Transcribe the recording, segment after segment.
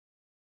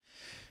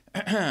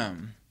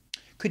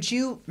Could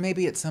you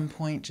maybe at some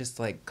point just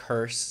like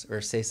curse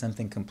or say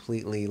something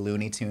completely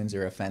Looney Tunes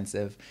or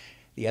offensive?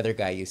 The other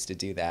guy used to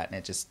do that, and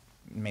it just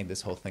made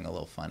this whole thing a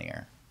little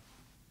funnier.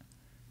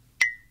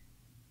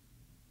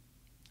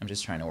 I'm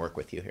just trying to work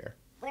with you here.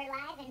 We're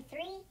live in 3,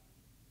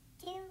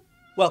 2...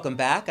 Welcome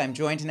back. I'm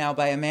joined now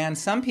by a man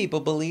some people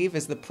believe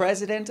is the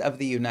President of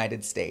the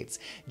United States,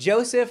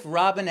 Joseph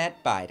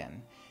Robinette Biden.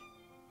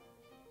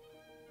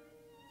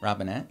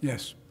 Robinette?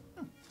 Yes.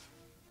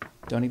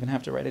 Don't even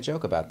have to write a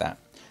joke about that.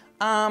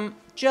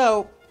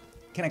 Joe,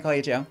 can I call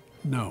you Joe?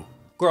 No.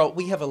 Girl,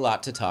 we have a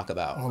lot to talk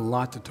about. A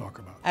lot to talk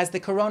about. As the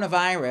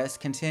coronavirus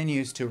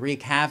continues to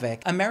wreak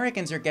havoc,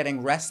 Americans are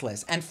getting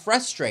restless and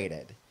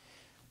frustrated,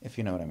 if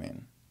you know what I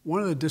mean. One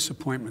of the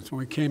disappointments when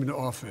we came into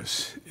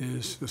office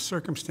is the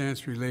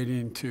circumstance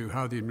relating to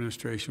how the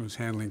administration was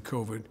handling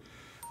COVID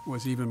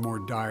was even more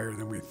dire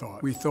than we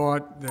thought. We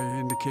thought they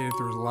indicated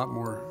there was a lot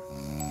more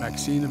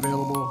vaccine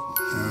available.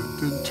 And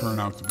it didn't turn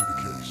out to be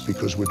the case.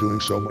 Because we're doing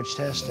so much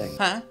testing.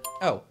 Huh?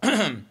 Oh,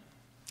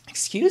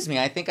 excuse me,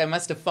 I think I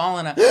must have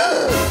fallen a...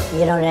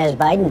 You don't ask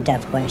Biden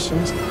tough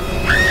questions.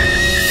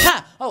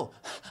 Ha! Oh,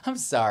 I'm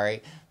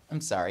sorry. I'm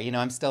sorry. You know,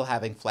 I'm still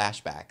having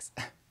flashbacks.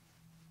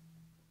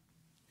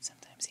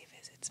 Sometimes he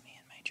visits me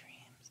in my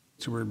dreams.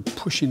 So we're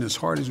pushing as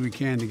hard as we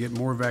can to get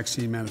more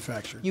vaccine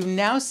manufactured. You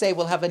now say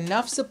we'll have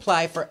enough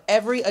supply for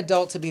every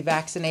adult to be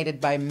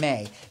vaccinated by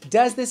May.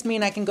 Does this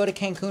mean I can go to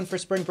Cancun for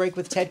spring break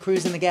with Ted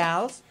Cruz and the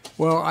gals?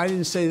 Well, I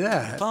didn't say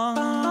that.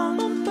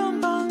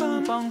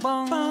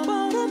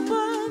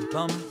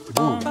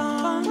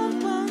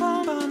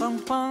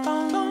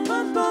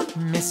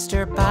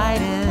 Mr.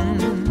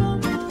 Biden,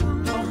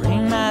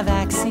 bring my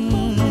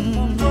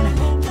vaccine.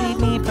 Keep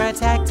me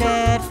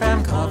protected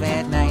from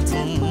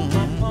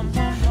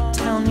COVID-19.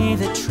 Tell me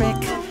the trick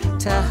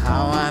to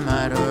how I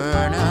might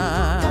earn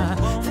a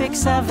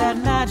fix of that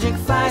magic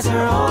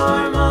Pfizer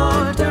or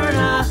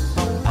Moderna.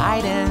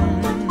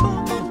 Biden,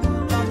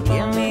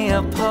 give me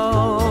a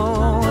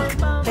poke.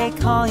 They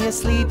call you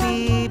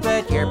sleepy,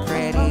 but you're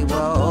pretty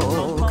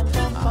woke.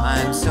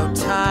 I'm so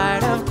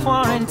tired of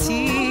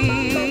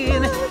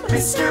quarantine.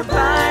 Mr.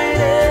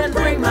 Biden,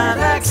 bring my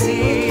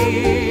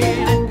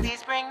vaccine.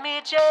 Please bring me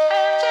joy.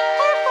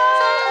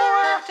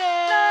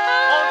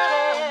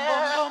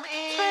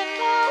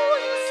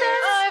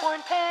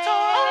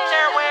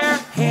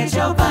 Hey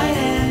Joe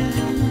Biden,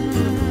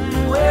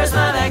 where's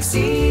my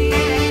vaccine?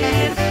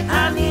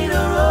 I need a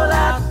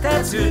rollout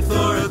that's good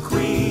for a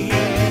queen.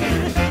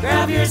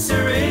 Grab your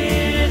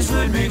syringe,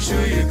 but make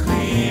sure you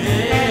clean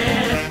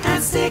it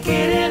and stick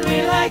it in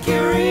me like you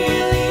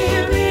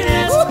really mean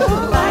it.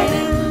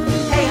 Biden,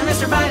 hey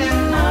Mr.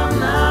 Biden, I'm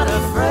not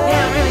afraid.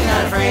 Yeah, I'm really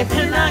not afraid.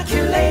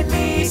 Inoculate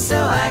me so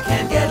I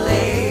can get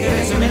laid. Give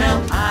it to me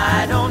now.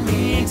 I don't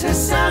mean to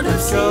sound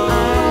absurd,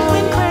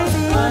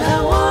 but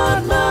I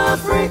want my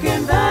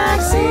freaking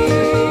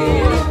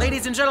vaccine.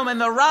 Ladies and gentlemen,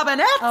 the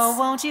Robinettes. Oh,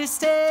 won't you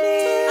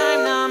stay?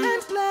 I'm numb.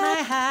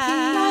 My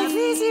hat.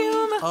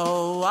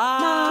 Oh,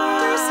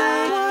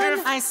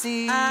 I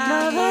see.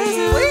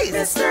 Please,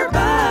 Mr.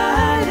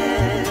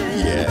 Biden.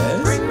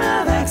 Yes? Bring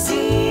my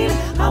vaccine.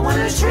 I want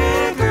to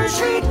trick or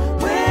treat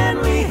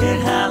when we hit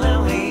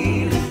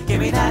Halloween. Give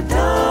me that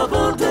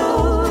double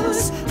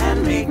dose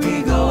and make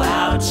me go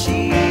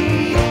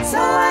ouchie, so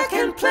I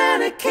can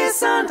plan a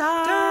kiss on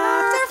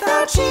Dr.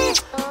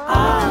 Fauci.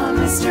 Oh,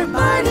 Mr.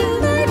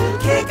 Biden,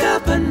 kick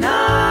up a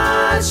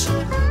notch,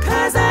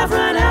 'cause I've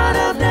run out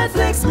of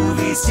Netflix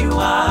movies to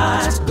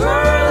watch.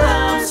 Girl,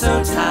 I'm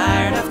so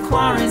tired of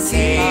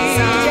quarantine.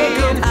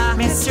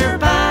 Mr.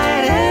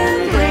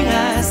 Biden, bring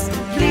us,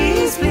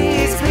 please,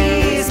 please,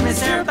 please,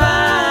 Mr.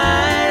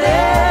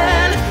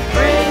 Biden,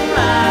 bring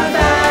my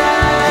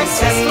vax.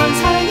 Just one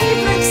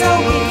tiny prick so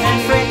we can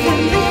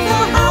frickin' leave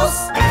the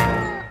house.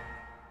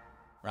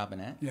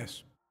 Robinette?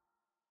 Yes.